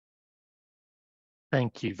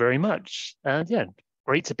Thank you very much. Yeah,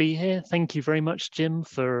 great to be here. Thank you very much, Jim,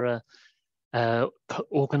 for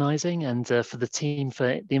organising and for the team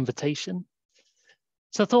for the invitation.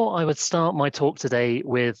 So I thought I would start my talk today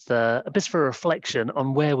with a bit of a reflection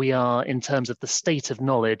on where we are in terms of the state of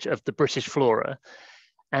knowledge of the British flora.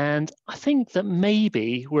 And I think that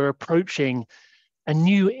maybe we're approaching a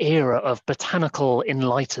new era of botanical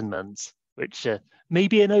enlightenment, which may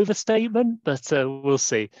be an overstatement, but we'll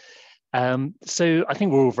see. So I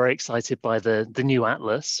think we're all very excited by the new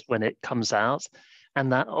atlas when it comes out,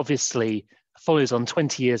 and that obviously follows on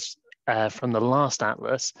 20 years from the last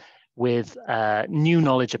atlas with new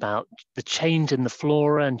knowledge about the change in the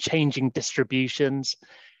flora and changing distributions.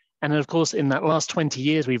 And of course, in that last 20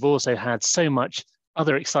 years, we've also had so much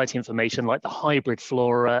other exciting information like the hybrid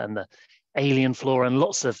flora and the alien flora and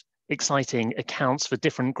lots of exciting accounts for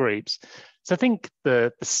different groups. So I think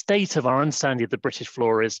the state of our understanding of the British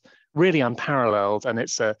flora is really unparalleled, and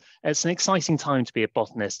it's an exciting time to be a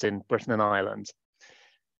botanist in Britain and Ireland.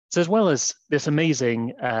 So as well as this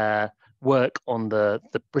amazing work on the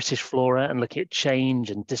British flora and looking at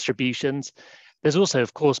change and distributions, there's also,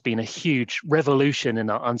 of course, been a huge revolution in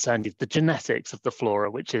our understanding of the genetics of the flora,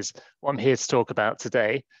 which is what I'm here to talk about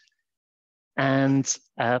today. And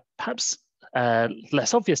perhaps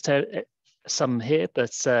less obvious to some here, but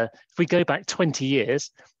if we go back 20 years,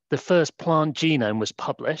 the first plant genome was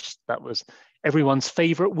published. That was everyone's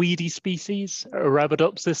favorite weedy species,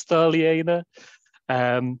 Arabidopsis thaliana.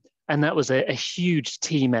 And that was a huge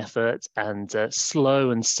team effort and slow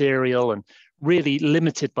and serial and really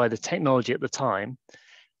limited by the technology at the time.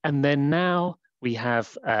 And then now we have,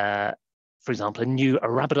 for example, a new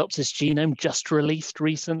Arabidopsis genome just released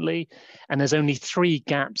recently, and there's only 3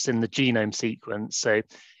 gaps in the genome sequence. So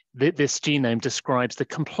this genome describes the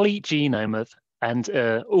complete genome of and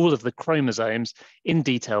all of the chromosomes in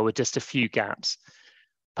detail with just a few gaps.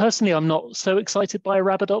 Personally, I'm not so excited by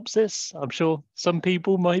Arabidopsis. I'm sure some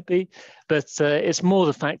people might be, but it's more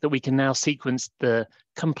the fact that we can now sequence the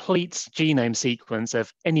complete genome sequence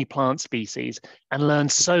of any plant species and learn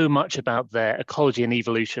so much about their ecology and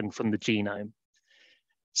evolution from the genome.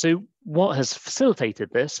 So what has facilitated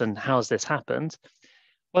this and how has this happened?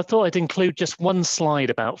 Well, I thought I'd include just one slide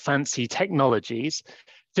about fancy technologies,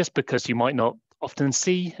 just because you might not often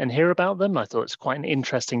see and hear about them. I thought it's quite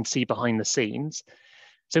interesting to see behind the scenes.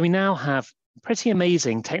 So we now have pretty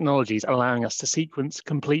amazing technologies allowing us to sequence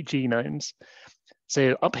complete genomes.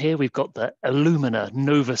 So up here, we've got the Illumina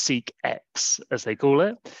NovaSeq X, as they call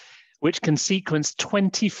it, which can sequence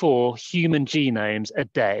 24 human genomes a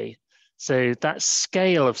day. So that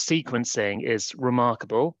scale of sequencing is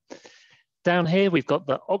remarkable. Down here, we've got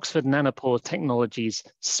the Oxford Nanopore Technologies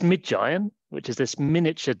SmidGiant, which is this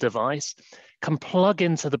miniature device, can plug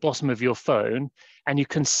into the bottom of your phone, and you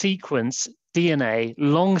can sequence DNA,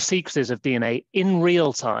 long sequences of DNA in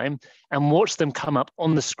real time, and watch them come up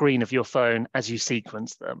on the screen of your phone as you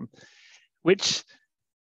sequence them, which,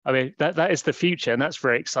 I mean, that is the future, and that's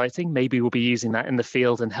very exciting. Maybe we'll be using that in the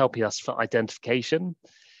field and helping us for identification.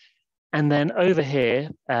 And then over here,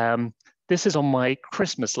 this is on my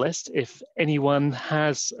Christmas list. If anyone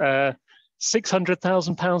has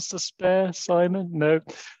 £600,000 to spare, Simon? No,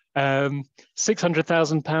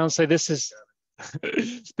 £600,000. So this is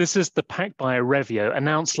this is the PacBio Revio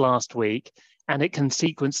announced last week, and it can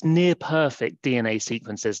sequence near perfect DNA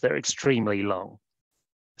sequences that are extremely long.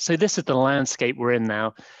 So this is the landscape we're in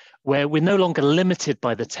now, where we're no longer limited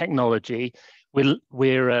by the technology.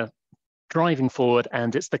 We're driving forward,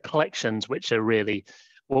 and it's the collections which are really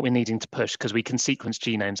what we're needing to push, because we can sequence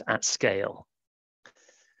genomes at scale.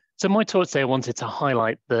 So my talk today, I wanted to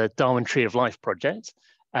highlight the Darwin Tree of Life project,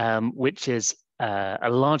 which is a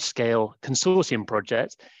large-scale consortium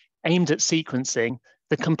project aimed at sequencing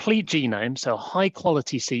the complete genome, so a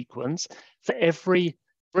high-quality sequence for every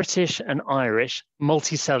British and Irish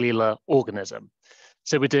multicellular organism.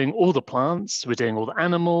 So we're doing all the plants, we're doing all the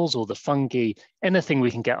animals, all the fungi, anything we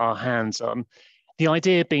can get our hands on. The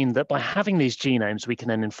idea being that by having these genomes, we can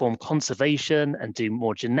then inform conservation and do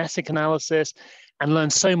more genetic analysis and learn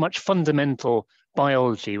so much fundamental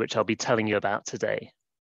biology, which I'll be telling you about today.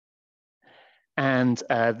 And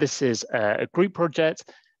this is a group project.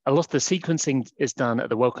 A lot of the sequencing is done at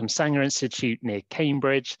the Wellcome Sanger Institute near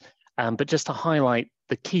Cambridge. But just to highlight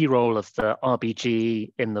the key role of the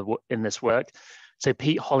RBGE in this work. So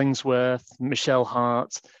Pete Hollingsworth, Michelle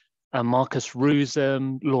Hart, Marcus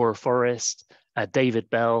Rusum, Laura Forrest, David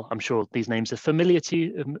Bell, I'm sure these names are familiar to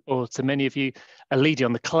you or to many of you, are leading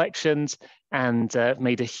on the collections and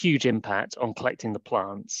made a huge impact on collecting the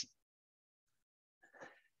plants.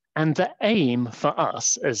 And the aim for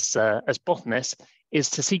us as botanists is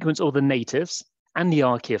to sequence all the natives and the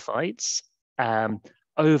archaeophytes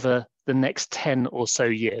over the next 10 or so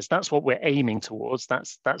years. That's what we're aiming towards.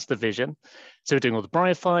 That's the vision. So we're doing all the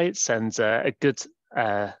bryophytes and a good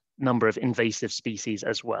number of invasive species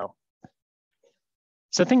as well.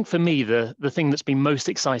 So I think for me, the thing that's been most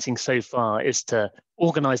exciting so far is to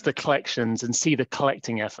organize the collections and see the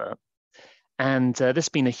collecting effort. And this has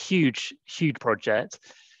been a huge, huge project.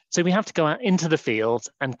 So we have to go out into the field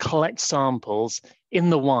and collect samples in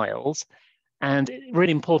the wild. And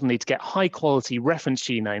really importantly, to get high quality reference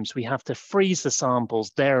genomes, we have to freeze the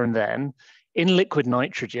samples there and then in liquid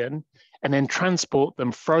nitrogen and then transport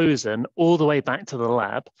them frozen all the way back to the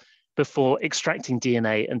lab before extracting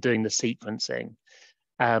DNA and doing the sequencing.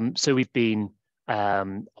 So we've been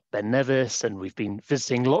Ben Nevis, and we've been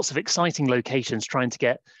visiting lots of exciting locations trying to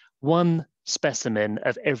get one specimen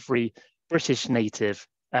of every British native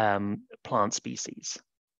plant species.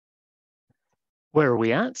 Where are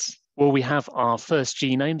we at? Well, we have our first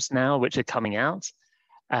genomes now, which are coming out.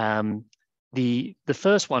 The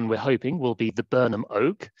first one we're hoping will be the Burnham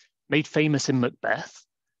oak, made famous in Macbeth,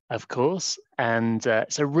 of course. And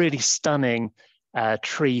it's a really stunning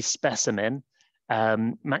tree specimen.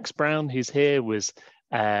 Max Brown, who's here, was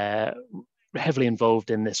heavily involved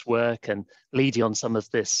in this work and leading on some of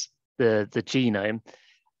this, the genome.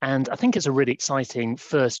 And I think it's a really exciting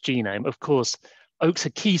first genome. Of course, oaks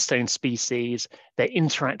are keystone species. They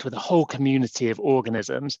interact with a whole community of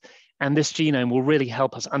organisms. And this genome will really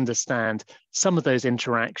help us understand some of those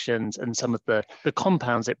interactions and some of the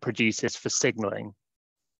compounds it produces for signaling.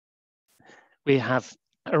 We have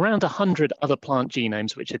around 100 other plant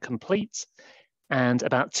genomes which are complete, and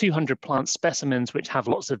about 200 plant specimens which have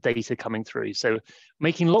lots of data coming through. So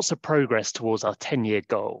making lots of progress towards our 10-year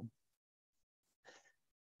goal.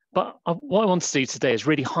 But what I want to do today is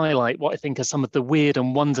really highlight what I think are some of the weird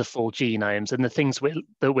and wonderful genomes and the things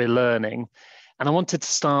that we're learning. And I wanted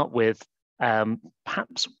to start with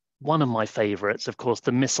perhaps one of my favorites, of course,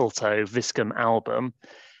 the mistletoe Viscum album.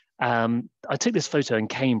 I took this photo in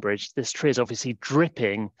Cambridge. This tree is obviously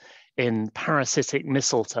dripping in parasitic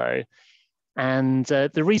mistletoe. And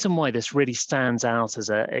the reason why this really stands out as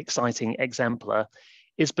an exciting exemplar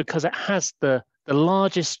is because it has the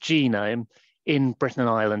largest genome in Britain and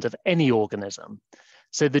Ireland of any organism.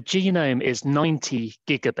 So the genome is 90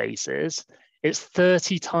 gigabases. It's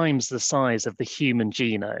 30 times the size of the human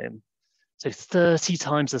genome. So 30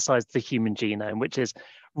 times the size of the human genome, which is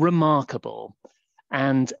remarkable.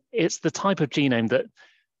 And it's the type of genome that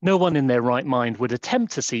no one in their right mind would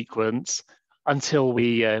attempt to sequence until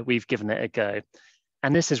we've given it a go.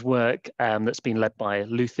 And this is work that's been led by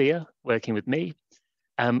Luthia, working with me.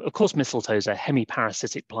 Of course, mistletoes are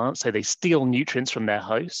hemiparasitic plants, so they steal nutrients from their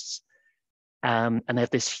hosts. And they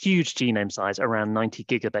have this huge genome size, around 90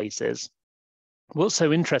 gigabases. What's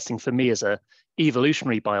so interesting for me as an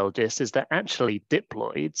evolutionary biologist is they're actually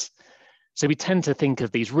diploids. So we tend to think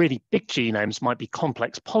of these really big genomes might be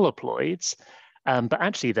complex polyploids, but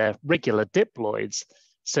actually they're regular diploids.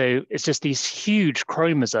 So it's just these huge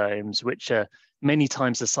chromosomes, which are many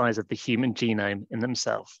times the size of the human genome in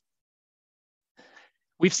themselves.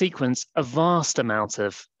 We've sequenced a vast amount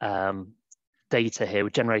of data here.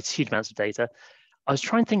 We generate huge amounts of data. I was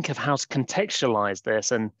trying to think of how to contextualize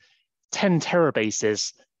this, and 10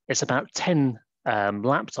 terabases, it's about 10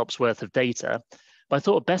 laptops worth of data. But I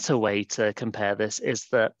thought a better way to compare this is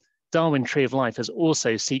that Darwin Tree of Life has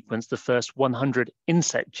also sequenced the first 100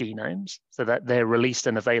 insect genomes, so that they're released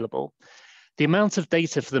and available. The amount of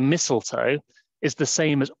data for the mistletoe is the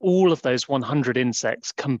same as all of those 100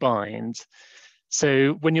 insects combined.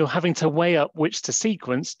 So when you're having to weigh up which to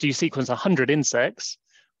sequence, do you sequence 100 insects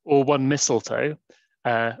or one mistletoe?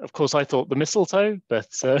 Of course, I thought the mistletoe, but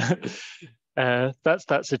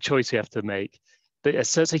that's a choice we have to make. But,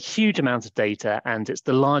 so it's a huge amount of data, and it's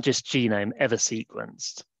the largest genome ever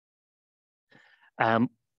sequenced.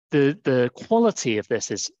 The quality of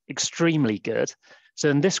this is extremely good. So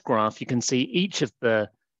in this graph, you can see each of the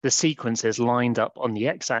sequences lined up on the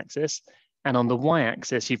x-axis, and on the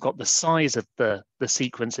y-axis, you've got the size of the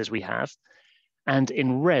sequences we have. And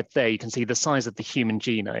in red there, you can see the size of the human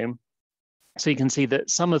genome. So you can see that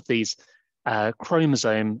some of these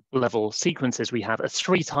chromosome level sequences we have are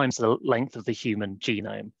 3 times the length of the human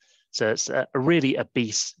genome. So it's a really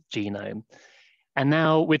obese genome. And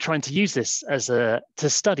now we're trying to use this as to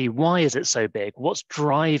study why is it so big? What's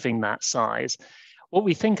driving that size? What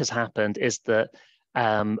we think has happened is that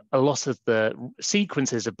a lot of the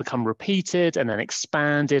sequences have become repeated and then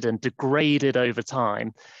expanded and degraded over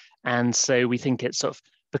time. And so we think it's sort of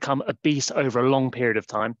become obese over a long period of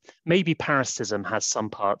time. Maybe parasitism has some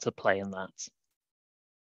part to play in that.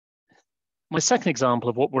 My second example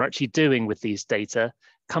of what we're actually doing with these data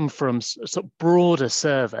come from sort of broader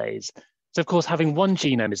surveys. So of course, having one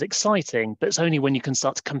genome is exciting, but it's only when you can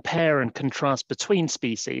start to compare and contrast between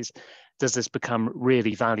species does this become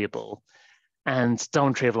really valuable. And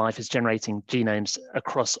Darwin Tree of Life is generating genomes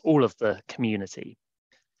across all of the community.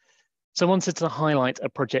 So I wanted to highlight a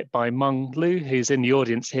project by Meng Lu, who's in the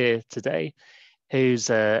audience here today, who's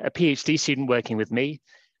a PhD student working with me.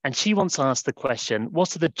 And she wants to ask the question,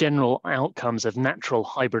 what are the general outcomes of natural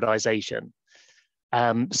hybridisation?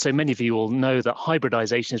 So many of you will know that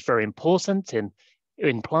hybridisation is very important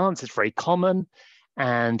in plants. It's very common,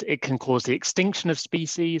 and it can cause the extinction of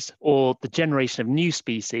species or the generation of new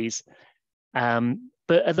species.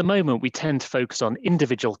 But at the moment, we tend to focus on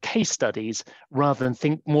individual case studies rather than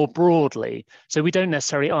think more broadly. So we don't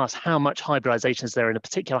necessarily ask how much hybridisation is there in a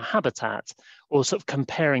particular habitat, or sort of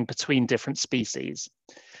comparing between different species.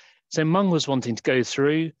 So Meng was wanting to go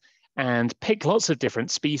through and pick lots of different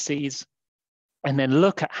species and then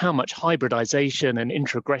look at how much hybridization and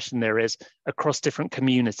introgression there is across different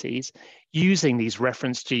communities using these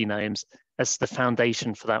reference genomes as the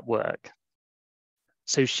foundation for that work.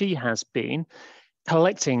 So she has been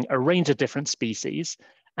collecting a range of different species,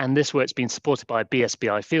 and this work's been supported by a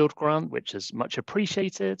BSBI field grant, which is much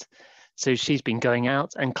appreciated. So she's been going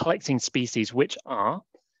out and collecting species which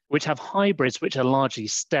have hybrids which are largely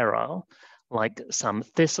sterile, like some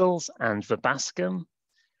thistles and verbascum.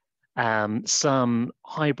 Some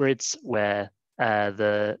hybrids where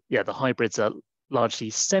the hybrids are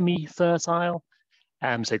largely semi-fertile.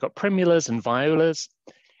 So you've got primulas and violas,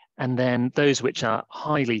 and then those which are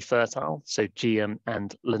highly fertile, so geum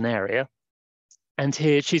and linaria. And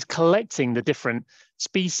here she's collecting the different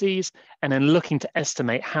species and then looking to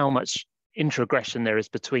estimate how much introgression there is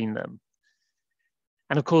between them.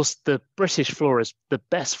 And of course, the British flora is the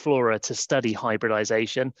best flora to study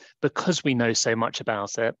hybridization because we know so much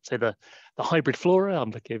about it. So the hybrid flora,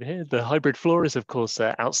 I'm looking over here, the hybrid flora is of course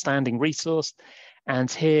an outstanding resource.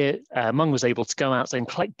 And here, Meng was able to go out and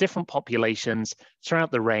collect different populations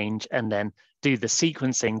throughout the range and then do the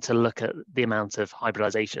sequencing to look at the amount of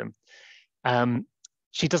hybridization.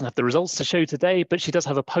 She doesn't have the results to show today, but she does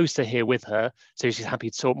have a poster here with her. So she's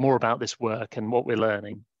happy to talk more about this work and what we're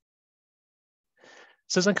learning.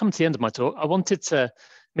 So as I come to the end of my talk, I wanted to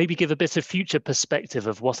maybe give a bit of future perspective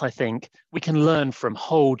of what I think we can learn from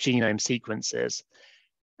whole genome sequences.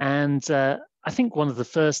 And I think one of the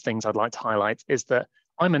first things I'd like to highlight is that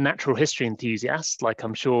I'm a natural history enthusiast, like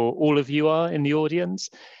I'm sure all of you are in the audience,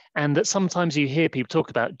 and that sometimes you hear people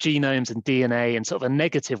talk about genomes and DNA in sort of a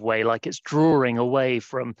negative way, like it's drawing away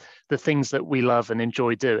from the things that we love and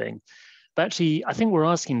enjoy doing. But actually, I think we're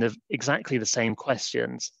asking exactly the same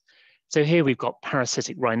questions. So here we've got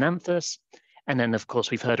parasitic Rhinanthus, and then of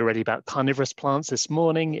course we've heard already about carnivorous plants this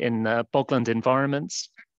morning in bogland environments.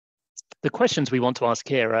 The questions we want to ask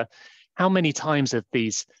here are, how many times have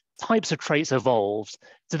these types of traits evolved?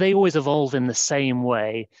 Do they always evolve in the same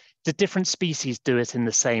way? Do different species do it in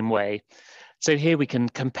the same way? So here we can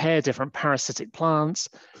compare different parasitic plants,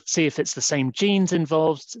 see if it's the same genes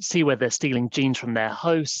involved, see where they're stealing genes from their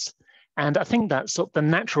hosts. And I think that's sort of the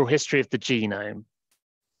natural history of the genome.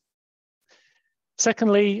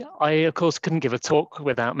 Secondly, I, of course, couldn't give a talk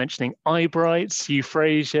without mentioning eyebrights,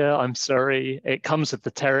 euphrasia. I'm sorry, it comes with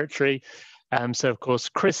the territory. So, of course,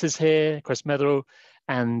 Chris is here, Chris Medal,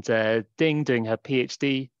 and Ding doing her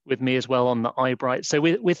PhD with me as well on the eyebright. So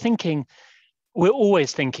we're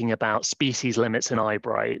always thinking about species limits in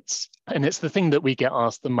eyebrights. And it's the thing that we get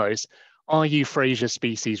asked the most. Are euphrasia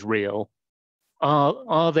species real?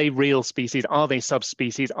 Are they real species? Are they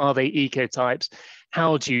subspecies? Are they ecotypes?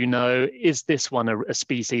 How do you know, is this one a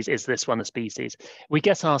species? Is this one a species? We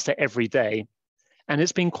get asked it every day. And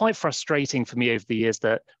it's been quite frustrating for me over the years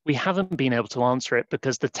that we haven't been able to answer it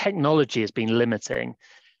because the technology has been limiting.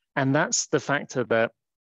 And that's the factor that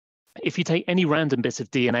if you take any random bit of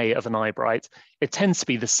DNA of an eyebright, it tends to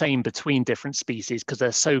be the same between different species because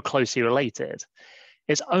they're so closely related.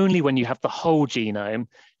 It's only when you have the whole genome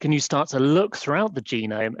can you start to look throughout the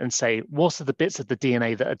genome and say, what are the bits of the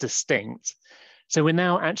DNA that are distinct? So we're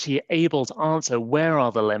now actually able to answer where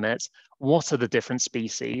are the limits, what are the different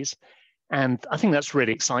species? And I think that's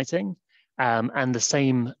really exciting. And the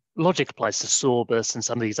same logic applies to sorbus and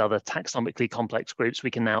some of these other taxonomically complex groups.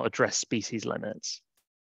 We can now address species limits.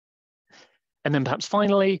 And then perhaps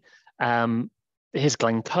finally, here's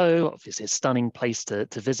Glencoe, obviously a stunning place to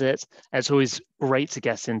visit. It's always great to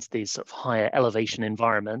get into these sort of higher elevation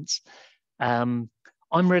environments. I'm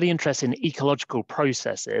really interested in ecological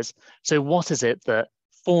processes. So what is it that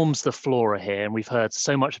forms the flora here? And we've heard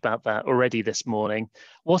so much about that already this morning.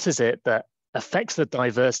 What is it that affects the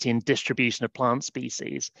diversity and distribution of plant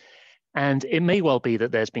species. And it may well be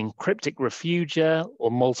that there's been cryptic refugia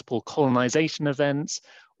or multiple colonization events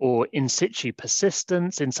or in situ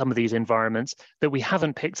persistence in some of these environments that we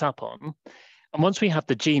haven't picked up on. And once we have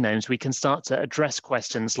the genomes, we can start to address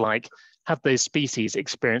questions like, have those species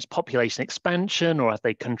experienced population expansion or have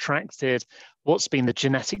they contracted? What's been the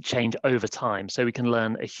genetic change over time? So we can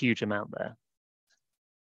learn a huge amount there.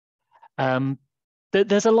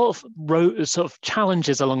 There's a lot of sort of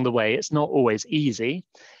challenges along the way. It's not always easy.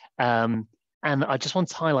 And I just want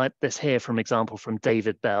to highlight this here from example from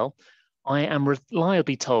David Bell. I am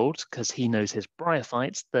reliably told, because he knows his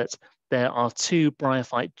bryophytes, that there are 2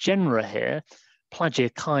 bryophyte genera here,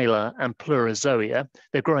 Plagiochyla and Pleurozoa.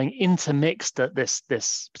 They're growing intermixed at this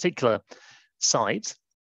particular site.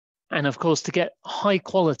 And of course, to get high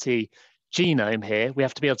quality genome here, we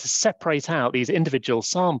have to be able to separate out these individual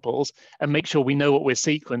samples and make sure we know what we're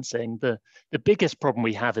sequencing. The biggest problem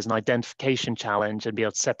we have is an identification challenge and be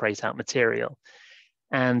able to separate out material.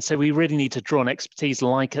 And so we really need to draw on expertise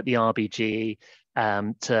like at the RBG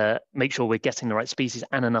to make sure we're getting the right species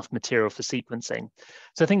and enough material for sequencing.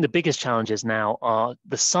 So I think the biggest challenges now are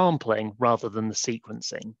the sampling rather than the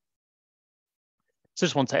sequencing. So I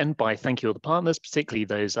just want to end by thanking all the partners, particularly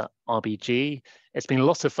those at RBG. It's been a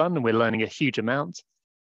lot of fun and we're learning a huge amount.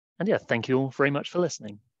 And yeah, thank you all very much for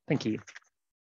listening. Thank you.